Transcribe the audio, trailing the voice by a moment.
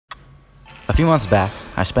A few months back,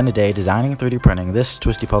 I spent a day designing and 3D printing this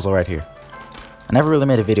twisty puzzle right here. I never really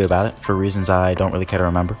made a video about it, for reasons I don't really care to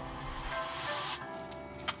remember.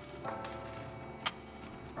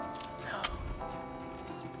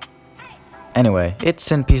 Anyway,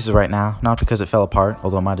 it's in pieces right now, not because it fell apart,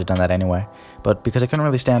 although I might have done that anyway, but because I couldn't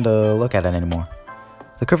really stand to look at it anymore.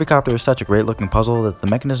 The Curvycopter is such a great looking puzzle that the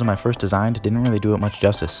mechanism I first designed didn't really do it much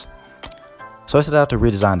justice. So I set out to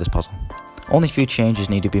redesign this puzzle. Only a few changes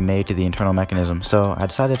need to be made to the internal mechanism, so I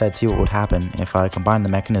decided I'd see what would happen if I combined the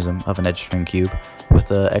mechanism of an edge string cube with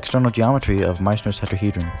the external geometry of Meissner's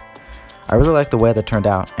tetrahedron. I really liked the way that turned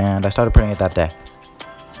out, and I started printing it that day.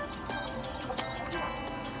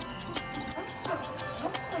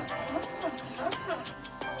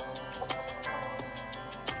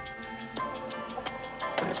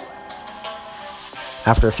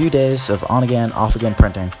 After a few days of on-again, off-again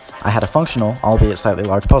printing, I had a functional, albeit slightly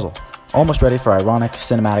large puzzle, almost ready for ironic,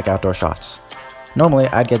 cinematic outdoor shots. Normally,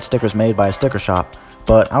 I'd get stickers made by a sticker shop,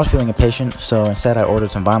 but I was feeling impatient, so instead I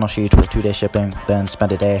ordered some vinyl sheets with 2-day shipping, then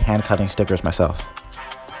spent a day hand-cutting stickers myself.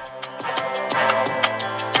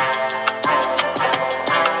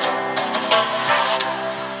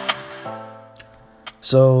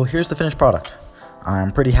 So here's the finished product.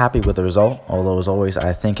 I'm pretty happy with the result, although as always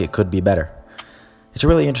I think it could be better. It's a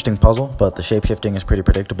really interesting puzzle, but the shape-shifting is pretty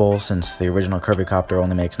predictable since the original Curvycopter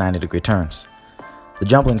only makes 90-degree turns. The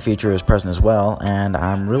jumbling feature is present as well, and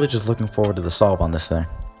I'm really just looking forward to the solve on this thing.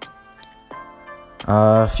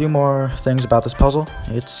 A few more things about this puzzle.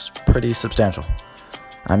 It's pretty substantial.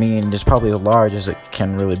 I mean, it's probably as large as it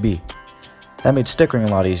can really be. That made stickering a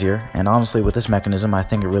lot easier, and honestly with this mechanism I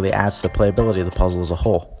think it really adds to the playability of the puzzle as a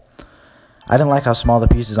whole. I didn't like how small the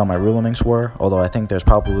pieces on my reuleaux were, although I think there's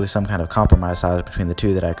probably some kind of compromise size between the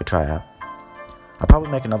two that I could try out. I'll probably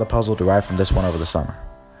make another puzzle derived from this one over the summer.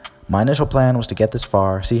 My initial plan was to get this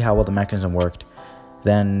far, see how well the mechanism worked,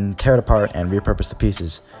 then tear it apart and repurpose the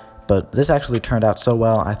pieces, but this actually turned out so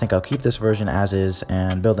well I think I'll keep this version as is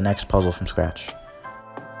and build the next puzzle from scratch.